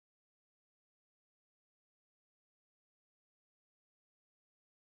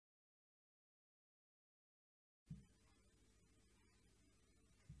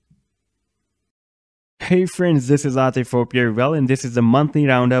Hey friends, this is Atif. Hope you're well, and this is a monthly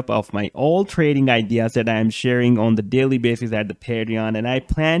roundup of my all trading ideas that I am sharing on the daily basis at the Patreon. And I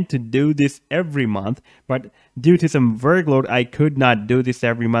plan to do this every month, but due to some workload, I could not do this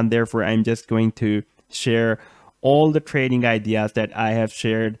every month. Therefore, I'm just going to share all the trading ideas that I have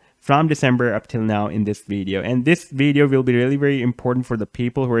shared from December up till now in this video. And this video will be really very important for the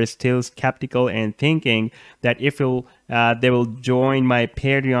people who are still skeptical and thinking that if they will join my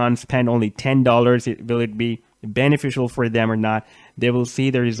Patreon, spend only $10, will it be beneficial for them or not? They will see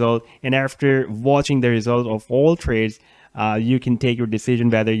the result, and after watching the result of all trades, you can take your decision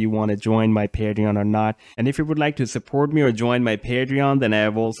whether you want to join my Patreon or not. And if you would like to support me or join my Patreon, then I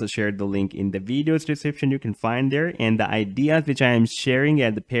have also shared the link in the video's description. You can find there. And the ideas which I am sharing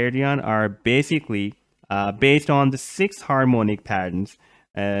at the Patreon are basically based on the 6 harmonic patterns: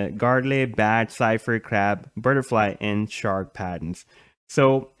 Gartley, Bat, Cipher, Crab, Butterfly, and Shark patterns.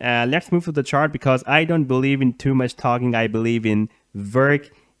 So let's move to the chart, because I don't believe in too much talking. I believe in work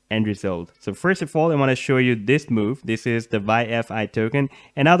and result. So first of all, I want to show you this move. This is the YFI token.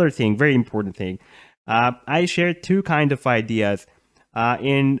 Another thing, very important thing, I shared 2 kinds of ideas.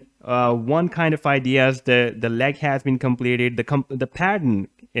 In one kind of ideas, the leg has been completed, the pattern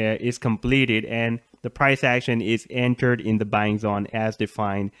is completed, and the price action is entered in the buying zone as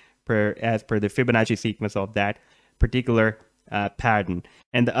defined as per the Fibonacci sequence of that particular pattern.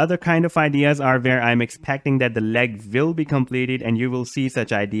 And the other kind of ideas are where I'm expecting that the leg will be completed, and you will see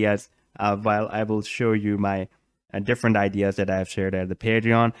such ideas while I will show you my different ideas that I've shared at the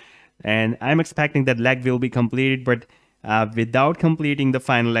Patreon. And I'm expecting that leg will be completed, but without completing the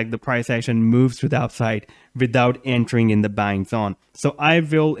final leg, the price action moves to the upside without entering in the buying zone. So I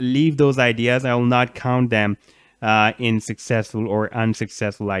will leave those ideas. I will not count them in successful or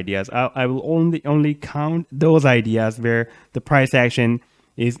unsuccessful ideas. I will only count those ideas where the price action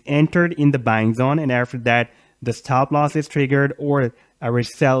is entered in the buying zone, and after that the stop loss is triggered or our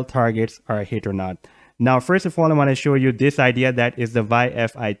sell targets are hit or not. Now, first of all, I want to show you this idea, that is the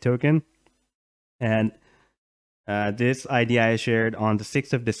YFI token. And this idea I shared on the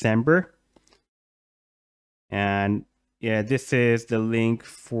 6th of December. And yeah, this is the link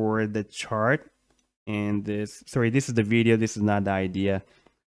for the chart. And this is the video, this is not the idea.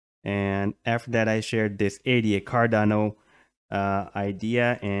 And after that, I shared this ADA Cardano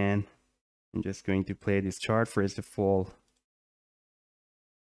idea, and I'm just going to play this chart first of all.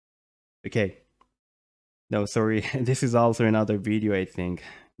 Okay. No, sorry, this is also another video, I think.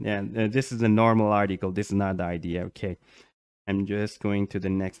 Yeah, this is a normal article. This is not the idea. Okay. I'm just going to the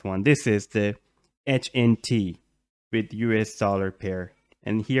next one. This is the HNT with US dollar pair.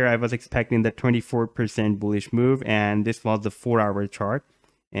 And here I was expecting the 24% bullish move, and this was the 4-hour chart.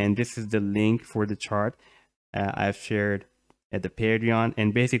 And this is the link for the chart I've shared at the Patreon.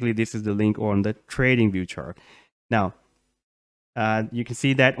 And basically, this is the link on the TradingView chart. Now, you can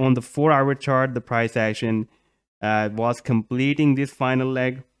see that on the 4-hour chart, the price action was completing this final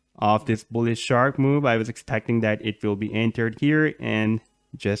leg of this bullish shark move. I was expecting that it will be entered here, and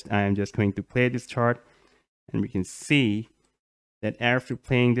I am just going to play this chart, and we can see that after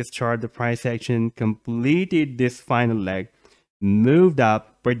playing this chart, the price action completed this final leg, moved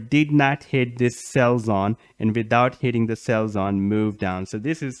up, but did not hit this sell zone, and without hitting the sell zone, moved down. So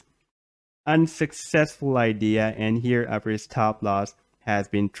this is unsuccessful idea, and here our stop loss has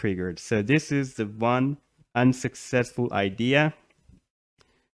been triggered. So this is the one unsuccessful idea.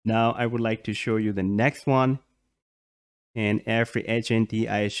 Now I would like to show you the next one. And after HNT,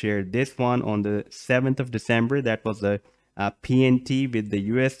 I shared this one on the 7th of December. That was the PNT with the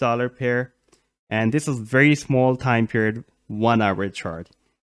US dollar pair. And this is very small time period, 1-hour chart.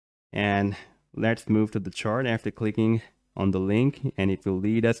 And let's move to the chart after clicking on the link, and it will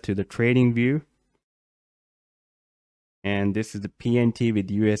lead us to the trading view. And this is the PNT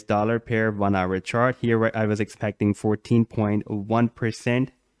with US dollar pair 1-hour chart. Here I was expecting 14.1%.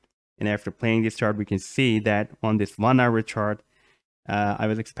 And after playing this chart, we can see that on this 1-hour chart, I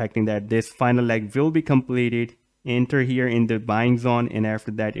was expecting that this final leg will be completed, enter here in the buying zone, and after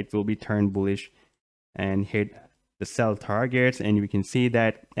that it will be turned bullish and hit the sell targets. And we can see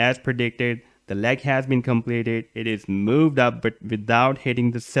that as predicted, the leg has been completed. It is moved up, but without hitting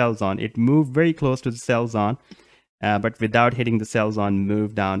the sell zone. It moved very close to the sell zone, but without hitting the sell zone,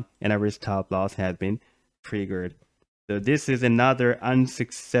 moved down, and our stop loss has been triggered. So this is another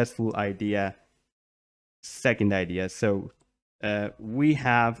unsuccessful idea, second idea. So we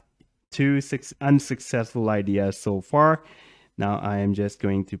have 2 unsuccessful ideas so far. Now I am just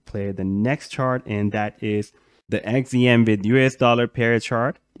going to play the next chart, and that is the XEM with US dollar pair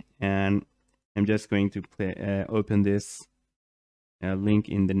chart. And I'm just going to open this link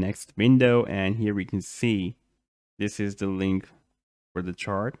in the next window, and here we can see this is the link for the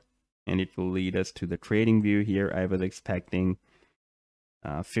chart, and it will lead us to the trading view. Here I was expecting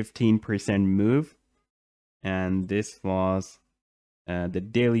 15% move, and this was the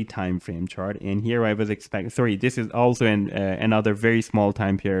daily time frame chart, and here I was expecting, sorry, this is also another very small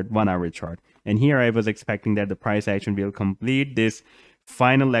time period 1 hour chart, and here I was expecting that the price action will complete this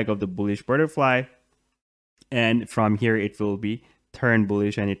final leg of the bullish butterfly, and from here it will be turn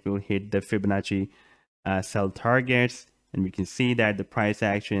bullish and it will hit the Fibonacci sell targets, and we can see that the price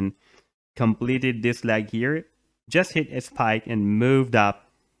action completed this leg here, just hit a spike and moved up,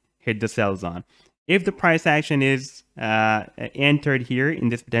 hit the sell zone. If the price action is entered here in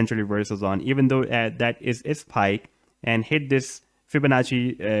this potential reversal zone, even though that is a spike and hit this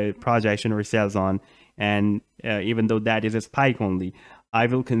Fibonacci projection or sell zone, and even though that is a spike only, I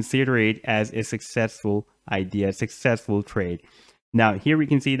will consider it as a successful idea, successful trade. Now here we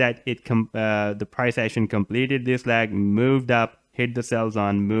can see that the price action completed this leg, moved up, hit the sell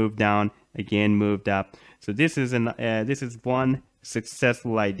zone, moved down, again moved up. So this is one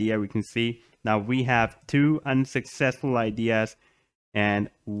successful idea. We can see now we have 2 unsuccessful ideas and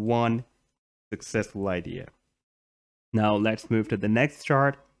 1 successful idea. Now let's move to the next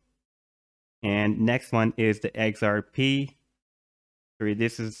chart, and next one is the XRP. Sorry,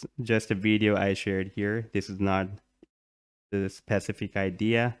 this is just a video I shared here. This is not the specific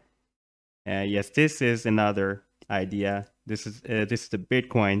idea. Yes, this is another idea. This is the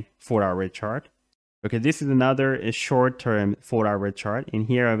Bitcoin 4-hour chart. Okay, this is another short-term 4-hour chart, and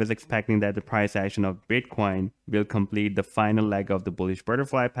here I was expecting that the price action of Bitcoin will complete the final leg of the bullish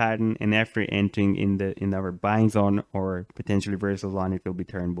butterfly pattern, and after entering in our buying zone or potential reversal zone, it will be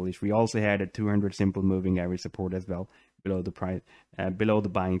turned bullish. We also had a 200 simple moving average support as well below the price, below the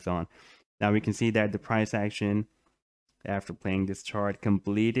buying zone. Now we can see that the price action, after playing this chart,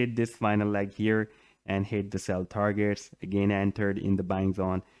 completed this final leg here and hit the sell targets, again entered in the buying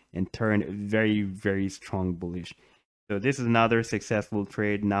zone and turned very, very strong bullish. So this is another successful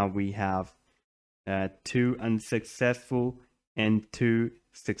trade. Now we have 2 unsuccessful and 2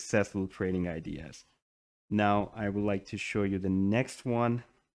 successful trading ideas. Now I would like to show you the next one.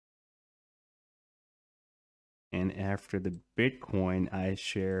 And after the Bitcoin, I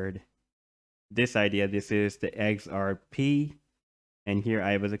shared this idea. This is the XRP, and here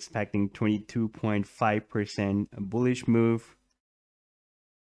I was expecting 22.5% bullish move,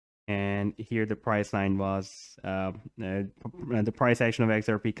 and here the price line was the price action of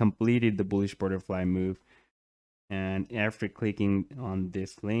XRP completed the bullish butterfly move, and after clicking on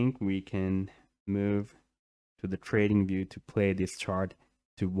this link we can move to the trading view to play this chart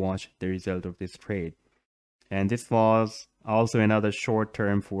to watch the result of this trade. And this was also another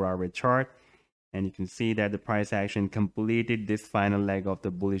short-term 4-hour chart, and you can see that the price action completed this final leg of the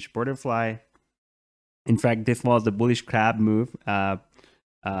bullish butterfly. In fact, this was the bullish crab move.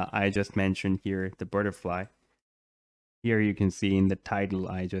 I just mentioned here the butterfly. Here you can see in the title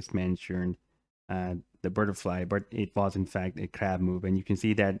I just mentioned the butterfly, but it was in fact a crab move. And you can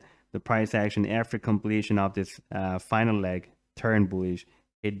see that the price action after completion of this final leg turned bullish,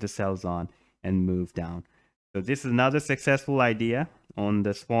 hit the sell zone and moved down. So this is another successful idea on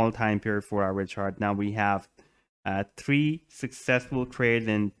the small time period 4-hour chart. Now we have 3 successful trades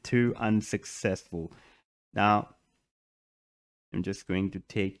and 2 unsuccessful. Now I'm just going to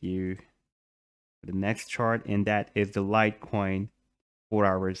take you to the next chart, and that is the Litecoin 4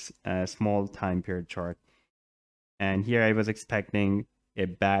 hours small time period chart. And here I was expecting a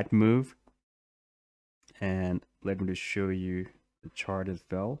bad move, and let me just show you the chart as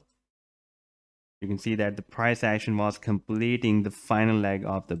well. You can see that the price action was completing the final leg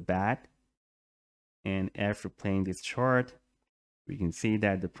of the bat, and after playing this chart we can see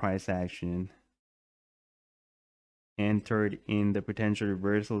that the price action entered in the potential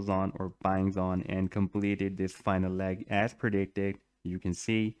reversal zone or buying zone and completed this final leg as predicted, you can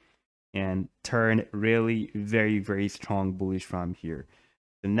see, and turned really very, very strong bullish from here.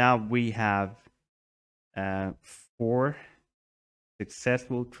 So now we have 4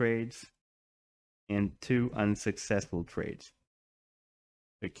 successful trades and 2 unsuccessful trades.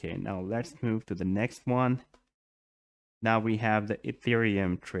 Okay, now let's move to the next one. Now we have the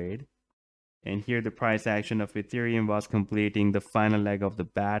Ethereum trade, and here the price action of Ethereum was completing the final leg of the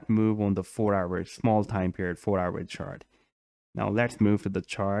bat move on the 4-hour small time period 4-hour chart. Now let's move to the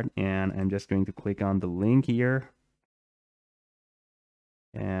chart, and I'm just going to click on the link here,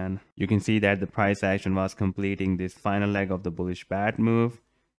 and you can see that the price action was completing this final leg of the bullish bat move.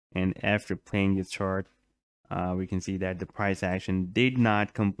 And after playing this chart, we can see that the price action did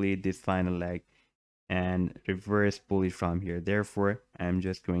not complete this final leg, and reverse bullish from here. Therefore, I'm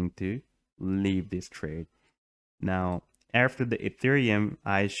just going to leave this trade. Now, after the Ethereum,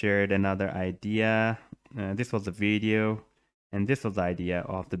 I shared another idea. This was a video, and this was the idea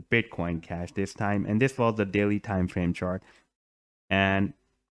of the Bitcoin Cash this time, and this was the daily time frame chart. And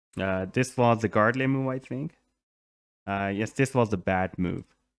this was the Gartley move, I think. Yes, this was the bad move.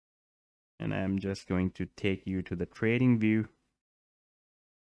 And I'm just going to take you to the trading view.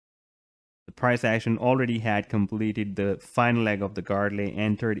 The price action already had completed the final leg of the Gartley,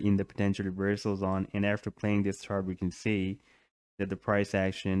 entered in the potential reversal zone, and after playing this chart, we can see that the price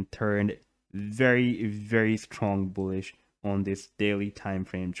action turned very strong bullish on this daily time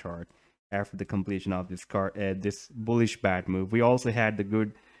frame chart after the completion of this bullish bad move. We also had the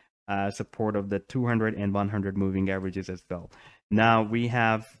good support of the 200 and 100 moving averages as well. Now we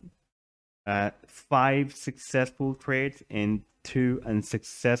have 5 successful trades and 2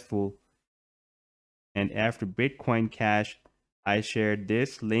 unsuccessful. And after Bitcoin Cash, I shared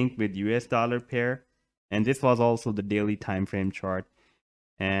this link with US dollar pair, and this was also the daily time frame chart,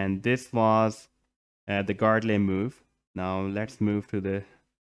 and this was the Gartley move. Now let's move to the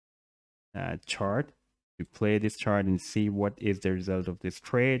chart to play this chart and see what is the result of this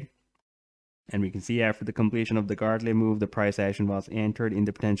trade. And we can see after the completion of the Gartley move, the price action was entered in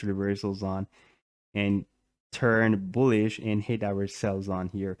the potential reversal zone and turned bullish and hit our sell zone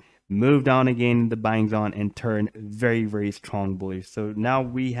here, moved down again in the buying zone and turned very strong bullish. So now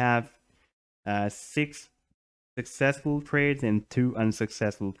we have 6 successful trades and 2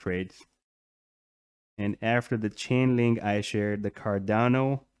 unsuccessful trades. And after the chain link, I shared the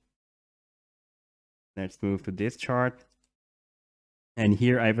Cardano. Let's move to this chart. And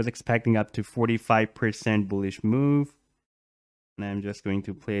here I was expecting up to 45% bullish move. And I'm just going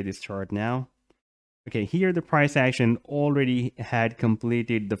to play this chart now. Okay, here the price action already had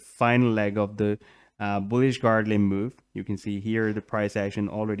completed the final leg of the bullish Gartley move. You can see here the price action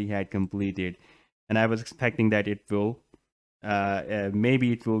already had completed. And I was expecting that it will,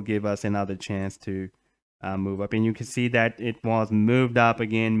 maybe it will give us another chance to move up. And you can see that it was moved up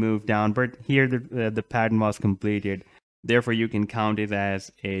again, moved down. But here the pattern was completed. Therefore, you can count it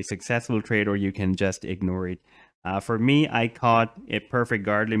as a successful trade or you can just ignore it. For me, I caught a perfect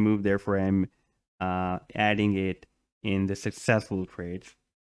Gartley move. Therefore, I'm adding it in the successful trades.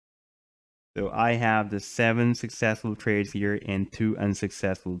 So I have the 7 successful trades here and 2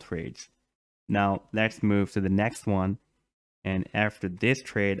 unsuccessful trades. Now let's move to the next one. And after this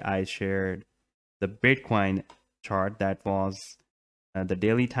trade, I shared the Bitcoin chart. That was the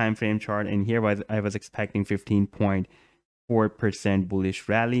daily time frame chart. And here I was expecting 15.4% bullish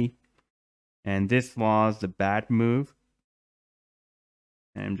rally. And this was the bad move.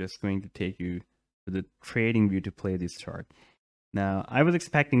 And I'm just going to take you to the trading view to play this chart. Now, I was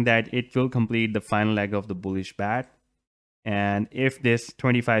expecting that it will complete the final leg of the bullish bat. And if this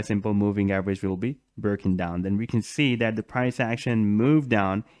 25 simple moving average will be broken down, then we can see that the price action moved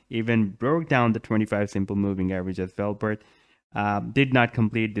down, even broke down the 25 simple moving average as well, but did not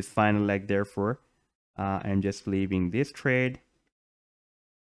complete this final leg. Therefore, I'm just leaving this trade.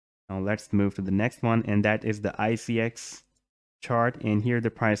 Now let's move to the next one, and that is the ICX chart. And here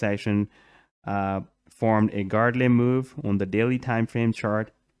the price action formed a Gartley move on the daily time frame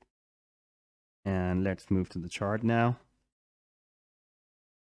chart. And let's move to the chart now.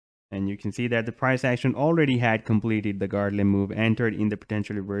 And you can see that the price action already had completed the Gartley move, entered in the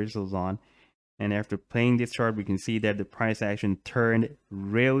potential reversal zone. And after playing this chart, we can see that the price action turned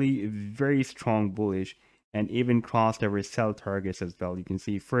really very strong bullish and even crossed our sell targets as well. You can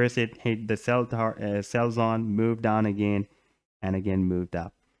see first it hit the sell zone, moved down again, and again moved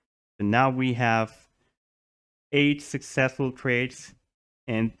up. So now we have 8 successful trades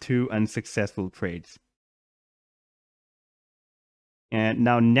and 2 unsuccessful trades. And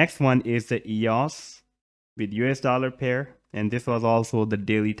now next one is the EOS with US dollar pair. And this was also the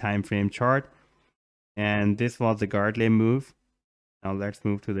daily time frame chart. And this was the Gartley move. Now let's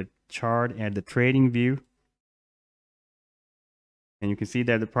move to the chart at the trading view. And you can see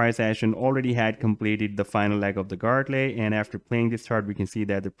that the price action already had completed the final leg of the Gartley. And after playing this chart, we can see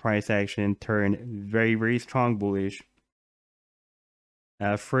that the price action turned very strong bullish.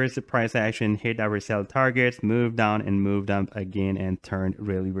 First, the price action hit our sell targets, moved down and moved up again and turned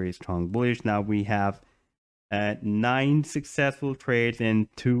really very strong bullish. Now we have 9 successful trades and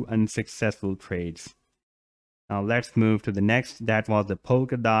 2 unsuccessful trades. Now let's move to the next. That was the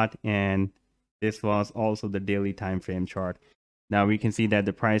polka dot, and this was also the daily time frame chart. Now we can see that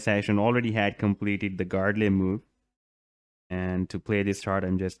the price action already had completed the Gartley move. And to play this chart,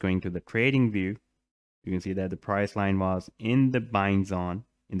 I'm just going to the trading view. You can see that the price line was in the buying zone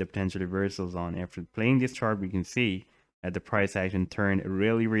in the potential reversal zone. After playing this chart, we can see that the price action turned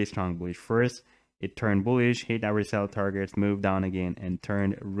really, really strong bullish. First, it turned bullish, hit our sell targets, moved down again, and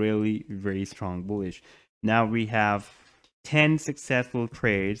turned really very strong bullish. Now we have 10 successful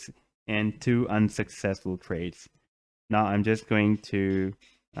trades and 2 unsuccessful trades. Now I'm just going to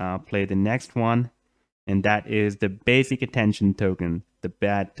play the next one, and that is the basic attention token, the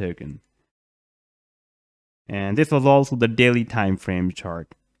BAT token. And this was also the daily time frame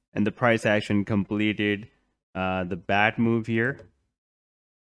chart, and the price action completed the BAT move here.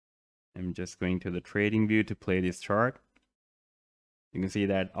 I'm just going to the trading view to play this chart. You can see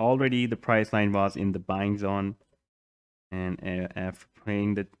that already the price line was in the buying zone, and after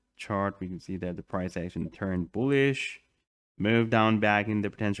playing the chart, we can see that the price action turned bullish, moved down back in the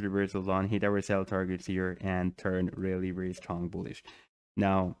potential reversal zone, hit our sell targets here, and turned really very strong bullish.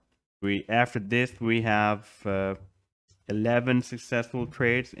 Now after this we have 11 successful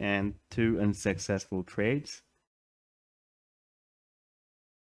trades and 2 unsuccessful trades.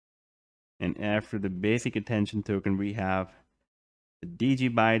 And after the basic attention token, we have the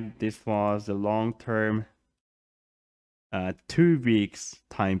DGByte. This was the long-term 2 weeks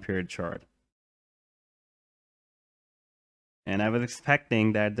time period chart. And I was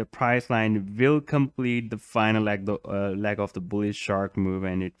expecting that the price line will complete the final leg of the bullish shark move,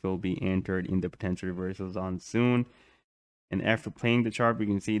 and it will be entered in the potential reversal zone soon. And after playing the chart, we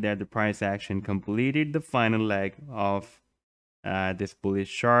can see that the price action completed the final leg of this bullish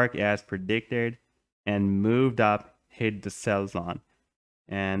shark as predicted, and moved up, hit the sell zone.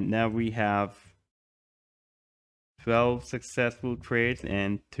 And now we have 12 successful trades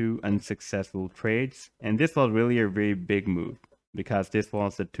and 2 unsuccessful trades. And this was really a very big move because this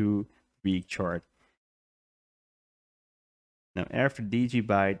was a 2-week chart. Now after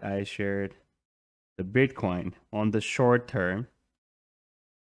DGByte, I shared the Bitcoin on the short term.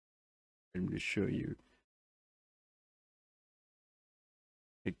 Let me show you.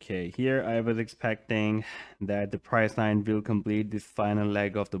 Okay, here I was expecting that the price line will complete this final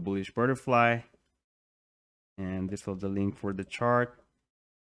leg of the bullish butterfly. And this was the link for the chart.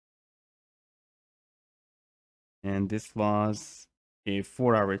 And this was a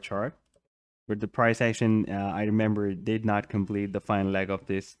 4-hour chart. But the price action, I remember, did not complete the final leg of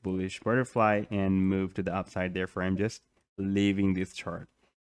this bullish butterfly and moved to the upside. Therefore, I'm just leaving this chart.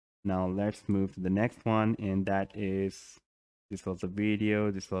 Now let's move to the next one, and that is, this was a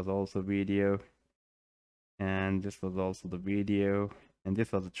video, this was also video, and this was also the video, and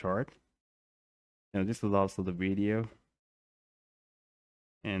this was a chart. Now this was also the video,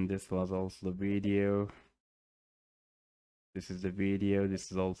 and this was also the video. This is the video,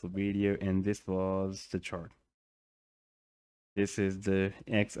 this is also video, and this was the chart. This is the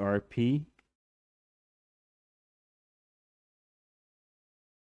XRP.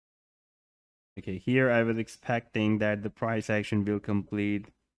 Okay, here I was expecting that the price action will complete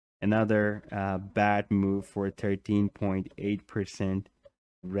another bad move for 13.8%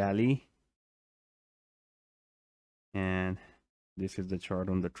 rally. And this is the chart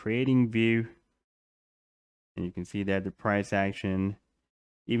on the trading view. And you can see that the price action,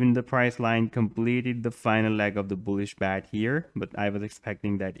 even the price line, completed the final leg of the bullish bat here. But I was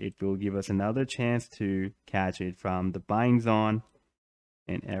expecting that it will give us another chance to catch it from the buying zone.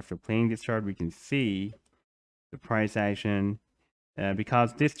 And after playing this chart, we can see the price action,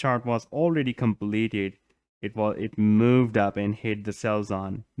 because this chart was already completed, it moved up and hit the sell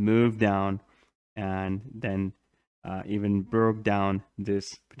zone, moved down, and then even broke down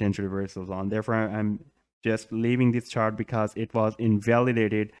this potential reversal zone. Therefore, I'm just leaving this chart because it was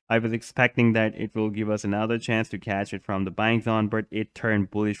invalidated. I was expecting that it will give us another chance to catch it from the buying zone, but it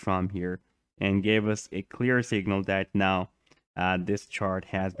turned bullish from here and gave us a clear signal that now this chart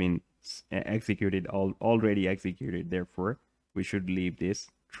has been executed, already executed. Therefore, we should leave this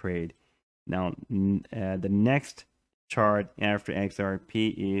trade. Now, the next chart after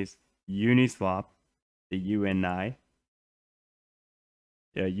XRP is Uniswap, the UNI,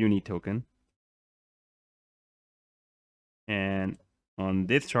 Uni token. And on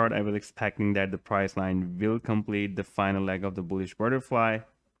this chart, I was expecting that the price line will complete the final leg of the bullish butterfly.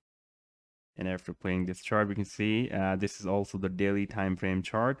 And after playing this chart, we can see this is also the daily time frame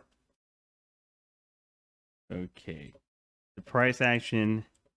chart. Okay, the price action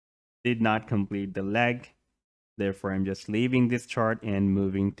did not complete the leg. Therefore, I'm just leaving this chart and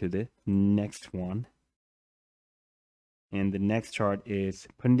moving to the next one. And the next chart is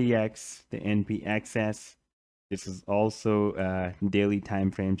PublishOx, the NPXS. This is also a daily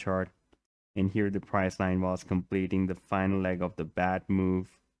time frame chart. And here the price line was completing the final leg of the bat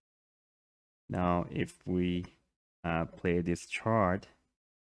move. Now, if we play this chart,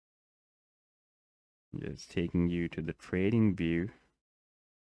 Just taking you to the trading view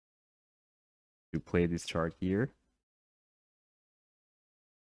to play this chart here.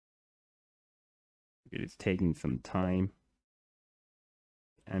 It is taking some time.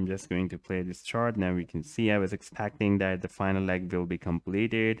 I'm just going to play this chart. Now we can see I was expecting that the final leg will be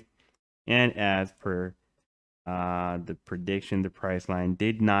completed. And as per the prediction, the price line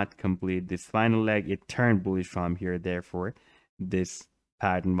did not complete this final leg. It turned bullish from here. Therefore, this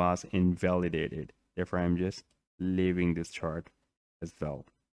pattern was invalidated. Therefore, I'm just leaving this chart as well.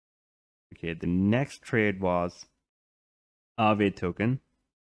 Okay, the next trade was Aave token.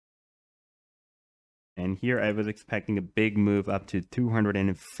 And here I was expecting a big move up to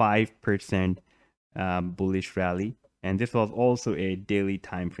 205% bullish rally. And this was also a daily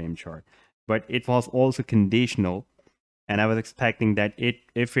time frame chart. But it was also conditional. And I was expecting that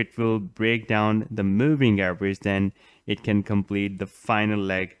if it will break down the moving average, then it can complete the final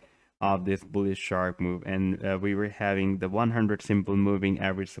leg of this bullish sharp move. And we were having the 100 simple moving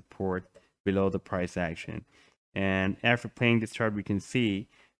average support below the price action. And after playing this chart, we can see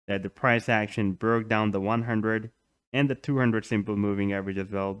that the price action broke down the 100 and the 200 simple moving average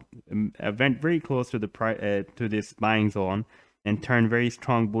as well. Went very close to the to this buying zone and turned very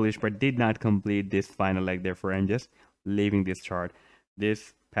strong bullish, but did not complete this final leg. Therefore, I'm just leaving this chart.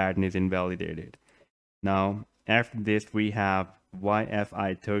 This pattern is invalidated. Now, after this, we have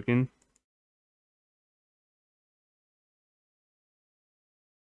YFI token.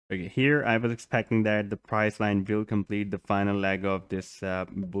 Okay, here I was expecting that the price line will complete the final leg of this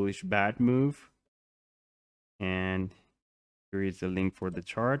bullish bat move. And here is the link for the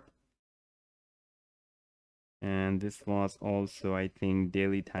chart. And this was also, I think,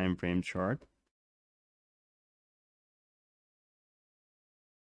 daily time frame chart.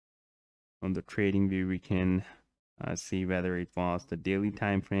 On the trading view, we can see whether it was the daily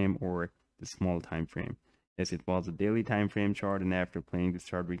time frame or the small time frame. Yes, it was a daily time frame chart, and after playing this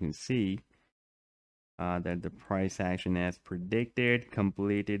chart, we can see that the price action as predicted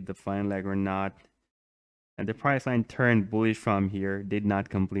completed the final leg or not. And the price line turned bullish from here, did not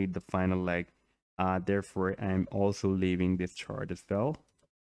complete the final leg. Therefore, I'm also leaving this chart as well.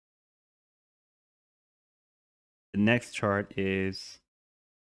 The next chart is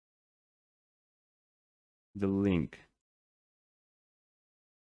the link.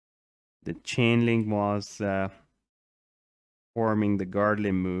 The chain link was forming the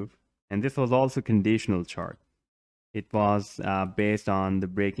Gardley move, and this was also conditional chart. It was based on the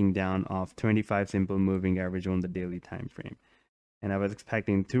breaking down of 25 simple moving average on the daily time frame. And I was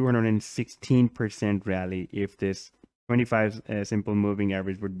expecting 216% rally if this 25 simple moving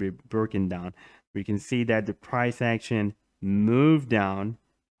average would be broken down. We can see that the price action moved down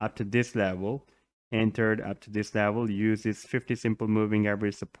up to this level, entered up to this level, used this 50 simple moving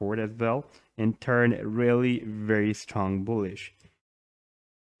average support as well, and turned really very strong bullish.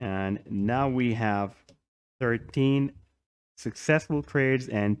 And now we have 13 successful trades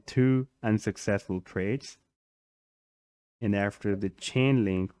and 2 unsuccessful trades. And after the chain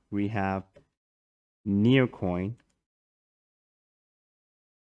link, we have Neocoin.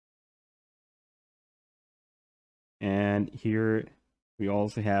 And here we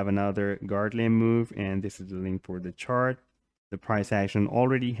also have another Gardley move, and this is the link for the chart. The price action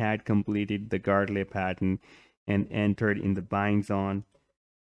already had completed the Gardley pattern and entered in the buying zone.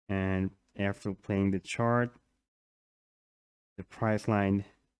 And after playing the chart, the price line,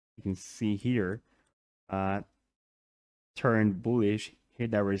 you can see here, turned bullish,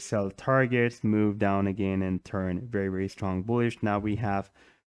 hit our sell targets, moved down again, and turned very, very strong bullish. Now we have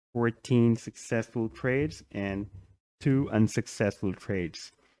 14 successful trades and 2 unsuccessful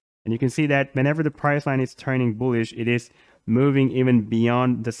trades. And you can see that whenever the price line is turning bullish, it is moving even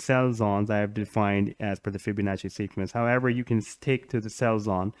beyond the sell zones I have defined as per the Fibonacci sequence. However, you can stick to the sell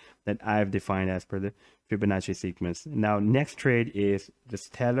zone that I have defined as per the Fibonacci sequence. Now, next trade is the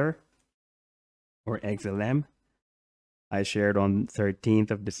Stellar or XLM. I shared on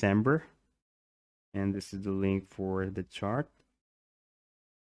 13th of December. And this is the link for the chart.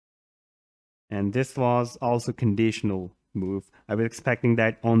 And this was also conditional move. I was expecting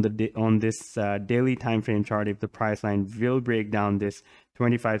that on this daily time frame chart, if the price line will break down this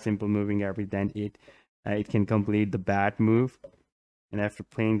 25 simple moving average, then it can complete the bat move. And after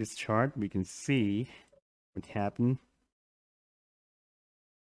playing this chart, we can see what happened.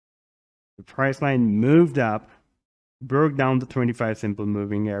 The price line moved up, broke down the 25 simple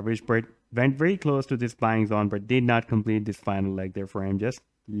moving average, but went very close to this buying zone, but did not complete this final leg. Therefore, I'm just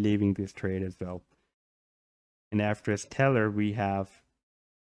leaving this trade as well. And after Stellar, we have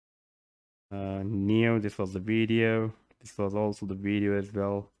Neo. This was the video. This was also the video as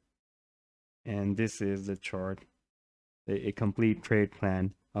well. And this is the chart, a complete trade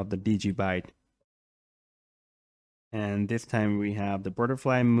plan of the DigiByte. And this time we have the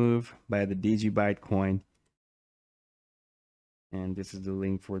butterfly move by the DigiByte coin. And this is the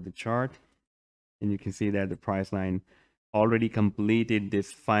link for the chart. And you can see that the price line already completed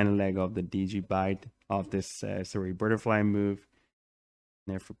this final leg of the DigiByte of this butterfly move.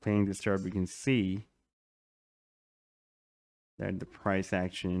 And if we're playing this chart, we can see that the price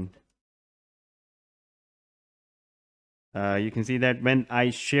action. You can see that when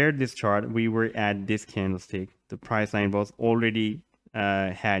I shared this chart, we were at this candlestick. The price line was already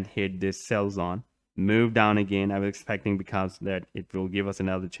had hit this sell zone, moved down again. I was expecting because that it will give us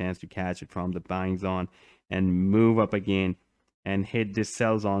another chance to catch it from the buying zone and move up again and hit this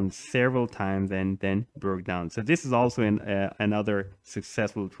sell zone several times and then broke down. So this is also another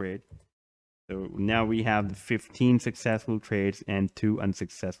successful trade. So now we have the 15 successful trades and 2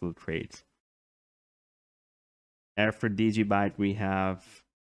 unsuccessful trades. After DigiByte, we have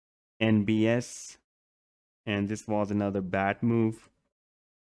NBS, and this was another bad move.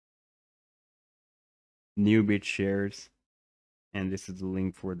 New bit shares, and this is the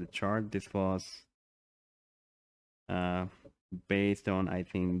link for the chart. This was based on, I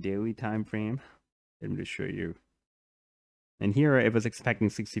think, daily time frame. Let me just show you. And here I was expecting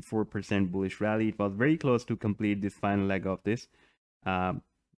 64% bullish rally. It was very close to complete this final leg of this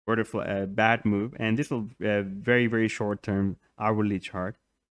bad move, and this will very short term hourly chart.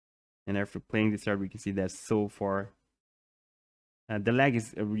 And after playing this chart, we can see that so far the leg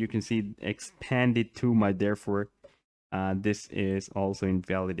is you can see expanded too much, therefore this is also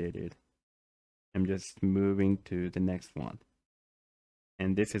invalidated. I'm just moving to the next one,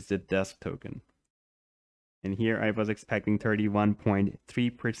 and this is the dust token. And here I was expecting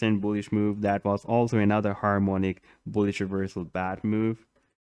 31.3% bullish move. That was also another harmonic bullish reversal bad move.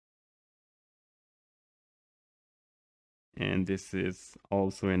 And this is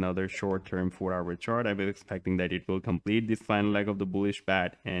also another short-term 4-hour chart. I was expecting that it will complete this final leg of the bullish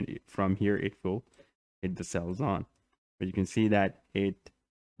bat, and from here it will hit the sell zone. But you can see that it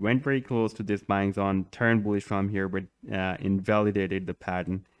went very close to this buying zone, turned bullish from here, but invalidated the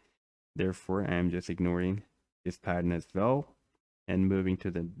pattern. Therefore, I'm just ignoring this pattern as well and moving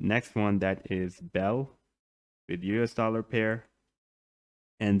to the next one, that is Bell with US dollar pair.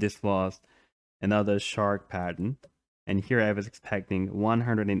 And this was another shark pattern. And here I was expecting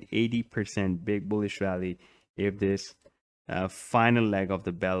 180% big bullish rally if this final leg of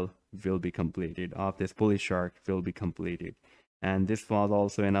the bell will be completed, of this bullish shark will be completed. And this was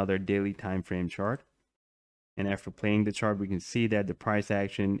also another daily time frame chart. And after playing the chart, we can see that the price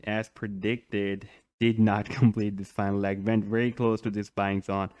action, as predicted, did not complete this final leg, went very close to this buying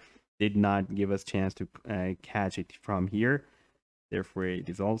zone, did not give us chance to catch it from here. Therefore, it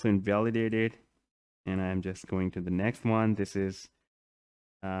is also invalidated. And I'm just going to the next one. This is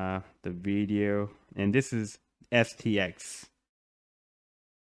the video, and this is STX.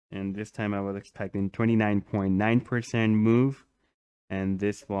 And this time I was expecting 29.9% move, and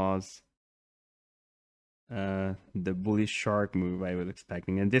this was the bullish shark move I was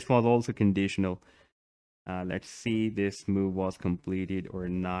expecting, and this was also conditional. Let's see this move was completed or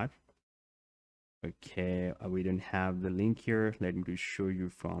not. Okay, we don't have the link here. Let me just show you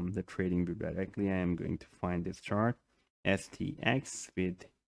from the trading view directly. I am going to find this chart, STX with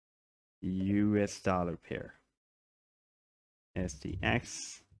US dollar pair.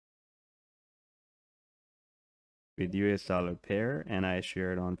 STX with US dollar pair, and I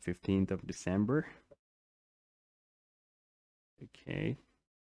shared on 15th of December. Okay,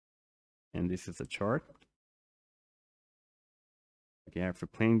 and this is the chart. Okay, after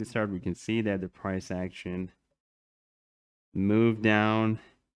playing this chart, we can see that the price action moved down,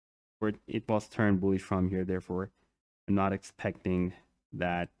 or it was turned bullish from here. Therefore, I'm not expecting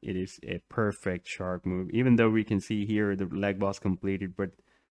that it is a perfect shark move, even though we can see here the leg was completed, but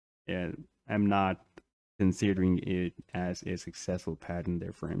I'm not considering it as a successful pattern.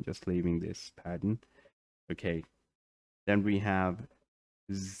 Therefore, I'm just leaving this pattern. Okay, then we have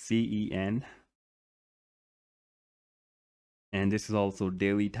ZEN. And this is also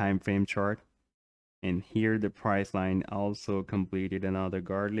daily time frame chart. And here the price line also completed another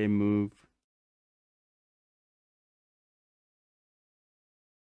Gartley move.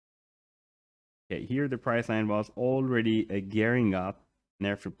 Okay, here the price line was already gearing up. And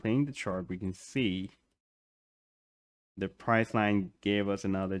after playing the chart, we can see the price line gave us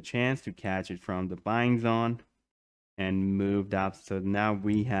another chance to catch it from the buying zone and moved up. So now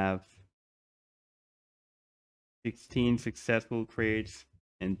we have 16 successful trades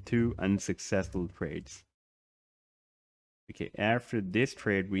and 2 unsuccessful trades. Okay, after this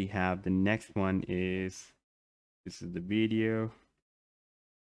trade, we have the next one is, this is the video,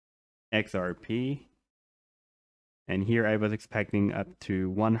 XRP. And here I was expecting up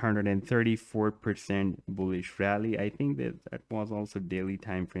to 134% bullish rally. I think that was also daily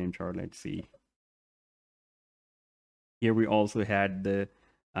time frame chart. Let's see. Here we also had the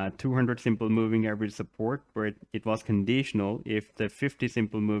 200 simple moving average support, where it was conditional. If the 50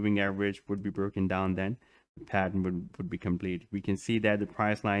 simple moving average would be broken down, then the pattern would be complete. We can see that the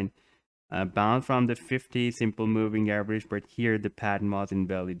price line bounced from the 50 simple moving average, but here the pattern was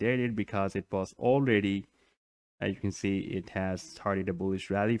invalidated because it was already, as you can see, it has started a bullish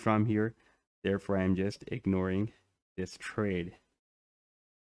rally from here. Therefore, I'm just ignoring this trade.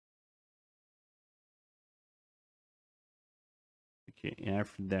 Okay,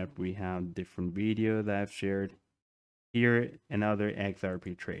 after that, we have different video that I've shared. Here, another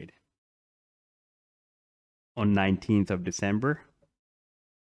XRP trade on 19th of December.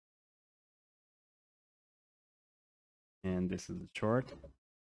 And this is the chart.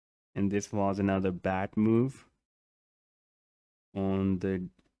 And this was another bad move on the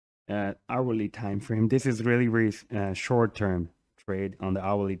hourly time frame. This is really very short-term trade on the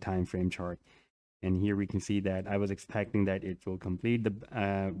hourly time frame chart. And here we can see that I was expecting that it will complete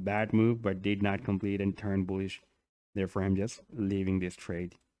the bad move, but did not complete and turn bullish. Therefore, I'm just leaving this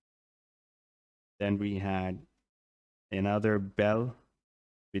trade. Then we had another bell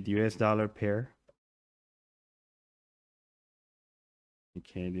with US dollar pair.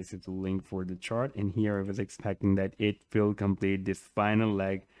 Okay, this is the link for the chart. And here I was expecting that it will complete this final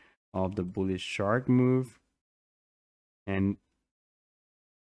leg of the bullish shark move. And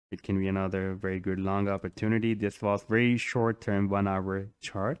it can be another very good long opportunity. This was very short term 1 hour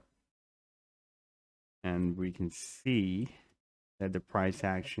chart. And we can see that the price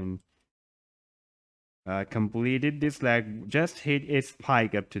action completed this leg, just hit a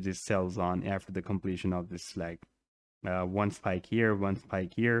spike up to this sell zone after the completion of this leg. One spike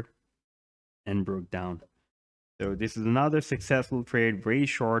here, and broke down. So this is another successful trade, very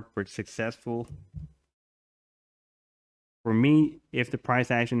short but successful. For me, if the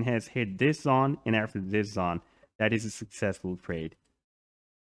price action has hit this zone and after this zone, that is a successful trade.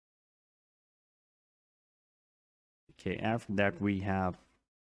 Okay, after that we have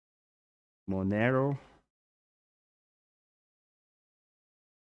Monero.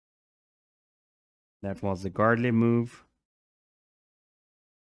 That was the Gardley move.